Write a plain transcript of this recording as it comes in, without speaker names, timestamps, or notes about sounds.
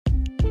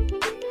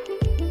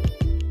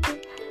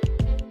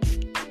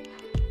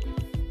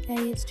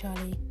Hey, it's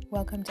Charlie.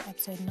 Welcome to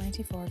episode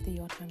 94 of the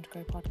Your Time to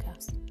Grow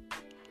podcast.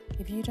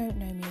 If you don't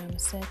know me, I'm a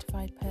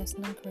certified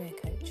personal and career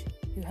coach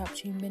who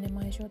helps you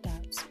minimise your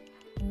doubts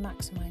and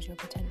maximise your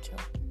potential.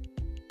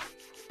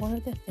 One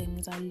of the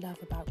things I love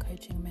about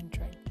coaching and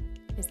mentoring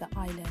is that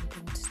I learn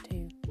things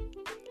too.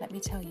 Let me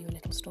tell you a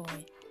little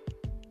story.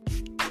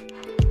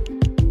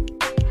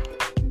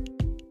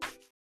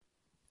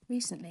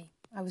 Recently,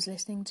 I was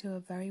listening to a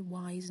very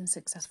wise and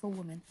successful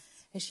woman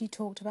as she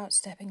talked about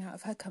stepping out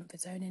of her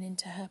comfort zone and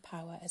into her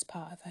power as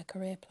part of her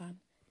career plan.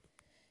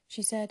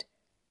 She said,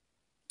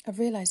 "I've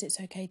realised it's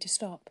okay to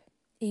stop,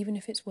 even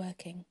if it's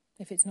working,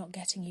 if it's not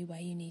getting you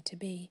where you need to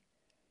be."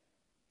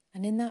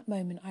 And in that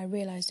moment, I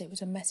realised it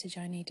was a message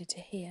I needed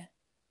to hear.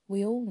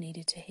 We all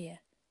needed to hear.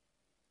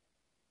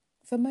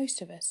 For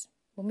most of us,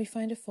 when we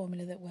find a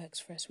formula that works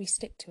for us, we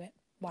stick to it.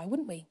 Why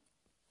wouldn't we?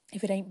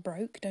 If it ain't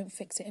broke, don't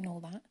fix it and all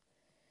that.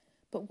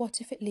 But what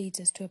if it leads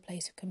us to a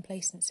place of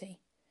complacency,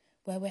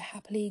 where we're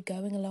happily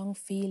going along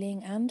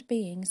feeling and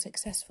being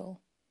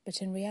successful,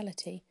 but in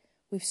reality,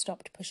 we've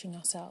stopped pushing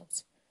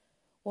ourselves?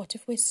 What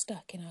if we're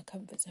stuck in our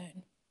comfort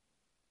zone?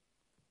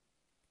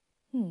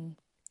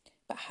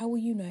 But how will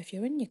you know if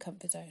you're in your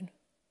comfort zone?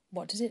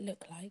 What does it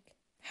look like?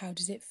 How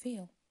does it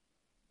feel?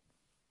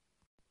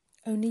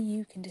 Only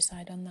you can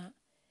decide on that.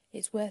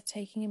 It's worth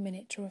taking a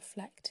minute to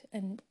reflect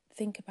and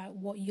think about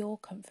what your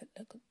comfort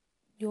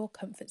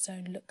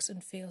zone looks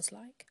and feels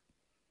like.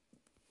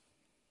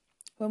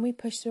 When we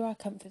push through our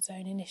comfort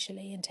zone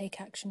initially and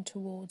take action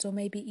towards, or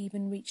maybe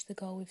even reach the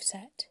goal we've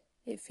set,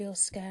 it feels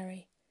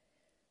scary.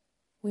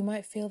 We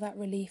might feel that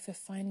relief of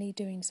finally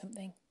doing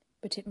something,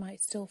 but it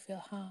might still feel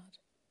hard.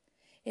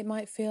 It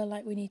might feel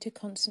like we need to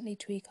constantly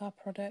tweak our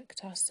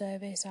product, our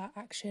service, our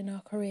action,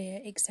 our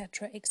career,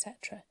 etc.,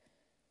 etc.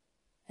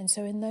 And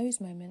so in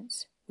those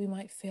moments, we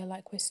might feel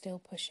like we're still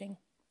pushing,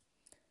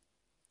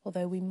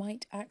 although we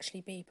might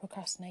actually be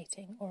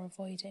procrastinating or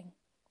avoiding.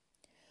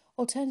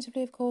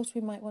 Alternatively, of course,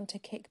 we might want to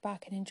kick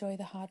back and enjoy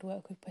the hard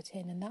work we've put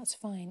in, and that's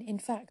fine. In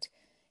fact,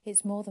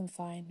 it's more than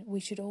fine. We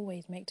should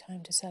always make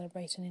time to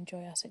celebrate and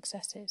enjoy our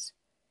successes.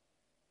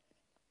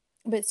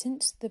 But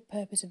since the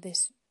purpose of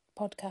this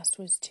podcast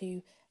was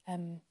to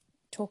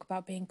talk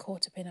about being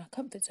caught up in our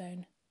comfort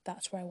zone,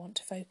 that's where I want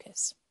to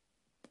focus.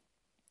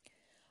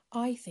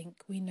 I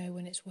think we know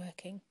when it's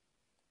working,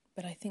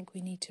 but I think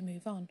we need to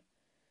move on.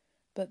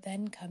 But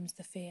then comes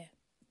the fear.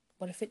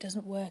 What if it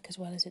doesn't work as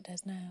well as it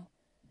does now?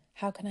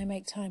 How can I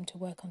make time to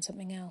work on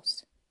something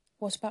else?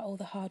 What about all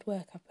the hard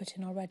work I've put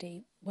in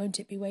already?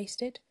 Won't it be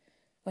wasted?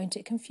 Won't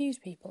it confuse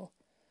people?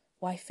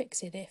 Why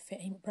fix it if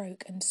it ain't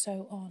broke? And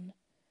so on.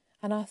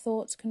 And our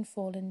thoughts can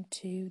fall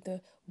into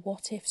the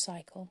what-if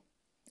cycle.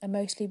 And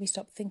mostly we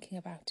stop thinking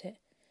about it.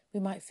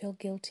 We might feel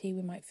guilty,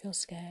 we might feel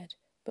scared.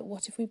 But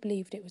what if we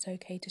believed it was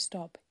okay to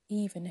stop,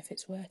 even if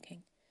it's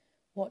working?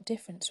 What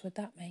difference would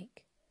that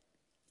make?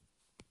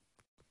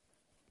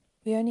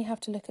 We only have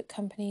to look at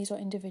companies or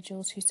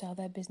individuals who sell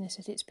their business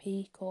at its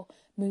peak or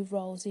move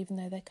roles even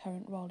though their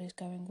current role is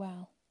going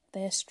well.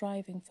 They are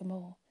striving for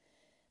more.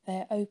 They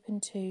are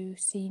open to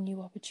see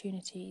new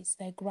opportunities.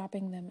 They're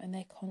grabbing them and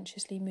they're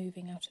consciously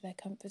moving out of their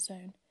comfort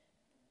zone.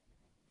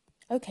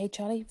 Okay,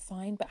 Charlie,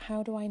 fine, but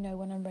how do I know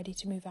when I'm ready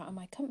to move out of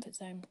my comfort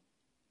zone?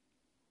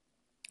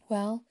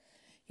 Well,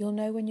 you'll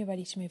know when you're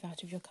ready to move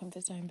out of your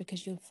comfort zone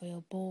because you'll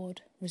feel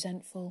bored,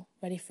 resentful,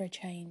 ready for a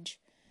change.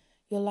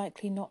 You'll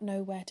likely not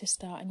know where to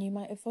start and you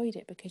might avoid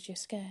it because you're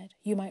scared.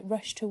 You might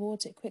rush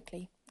towards it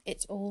quickly.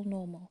 It's all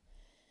normal.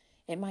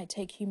 It might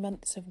take you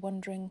months of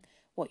wondering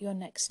what your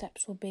next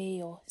steps will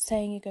be or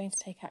saying you're going to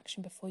take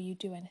action before you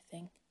do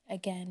anything.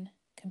 Again,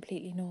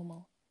 completely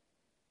normal.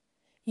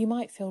 You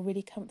might feel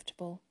really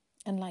comfortable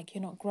and like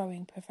you're not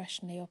growing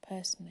professionally or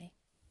personally.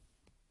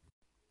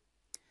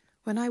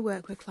 When I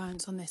work with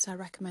clients on this, I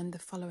recommend the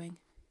following.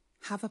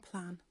 Have a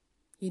plan.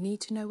 You need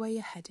to know where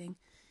you're heading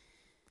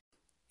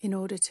in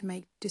order to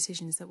make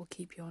decisions that will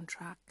keep you on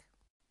track.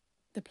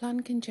 The plan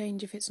can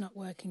change if it's not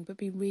working, but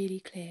be really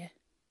clear.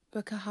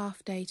 Book a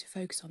half day to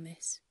focus on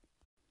this.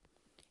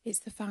 It's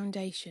the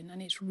foundation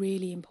and it's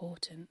really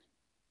important.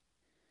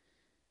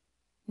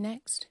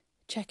 Next,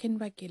 check in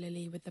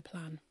regularly with the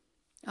plan.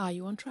 Are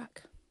you on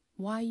track?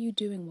 Why are you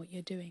doing what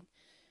you're doing?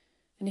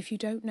 And if you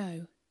don't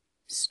know,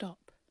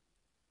 stop.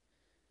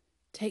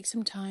 Take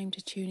some time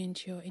to tune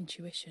into your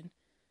intuition.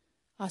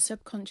 Our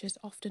subconscious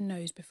often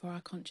knows before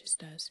our conscious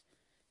does.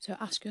 So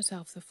ask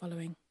yourself the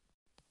following.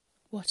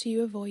 What are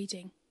you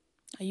avoiding?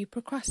 Are you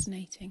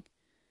procrastinating?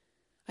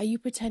 Are you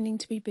pretending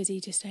to be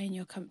busy to stay in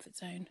your comfort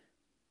zone?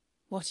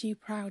 What are you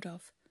proud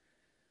of?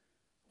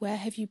 Where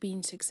have you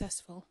been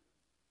successful?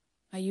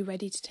 Are you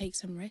ready to take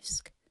some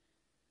risk?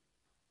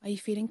 Are you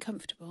feeling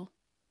comfortable?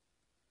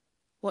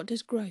 What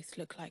does growth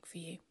look like for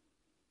you?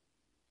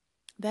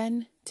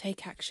 Then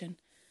take action.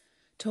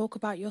 Talk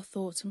about your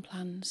thoughts and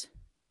plans.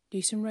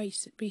 Do some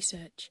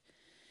research.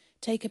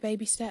 Take a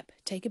baby step,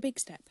 take a big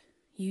step.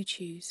 You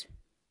choose.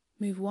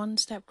 Move one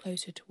step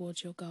closer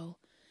towards your goal.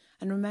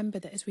 And remember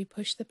that as we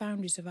push the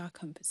boundaries of our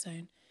comfort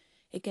zone,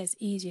 it gets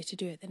easier to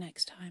do it the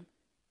next time.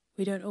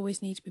 We don't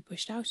always need to be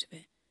pushed out of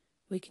it.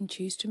 we can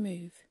choose to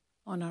move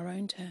on our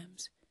own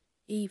terms,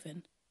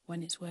 even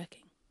when it's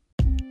working.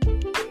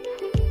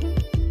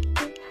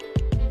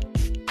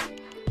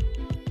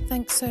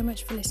 Thanks so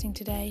much for listening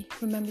today.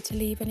 Remember to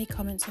leave any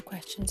comments or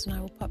questions and I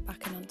will pop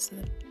back and answer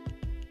them.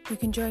 You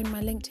can join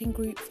my LinkedIn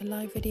group for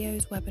live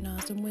videos,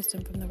 webinars and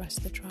wisdom from the rest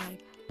of the tribe.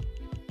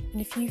 And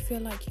if you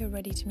feel like you're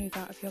ready to move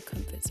out of your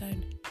comfort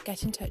zone,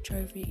 get in touch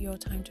over at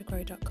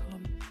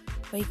yourtimetogrow.com,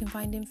 where you can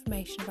find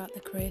information about the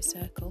Career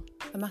Circle,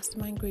 a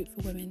mastermind group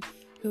for women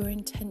who are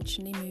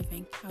intentionally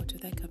moving out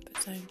of their comfort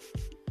zone.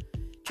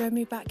 Join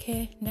me back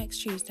here next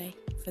Tuesday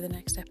for the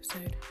next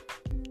episode.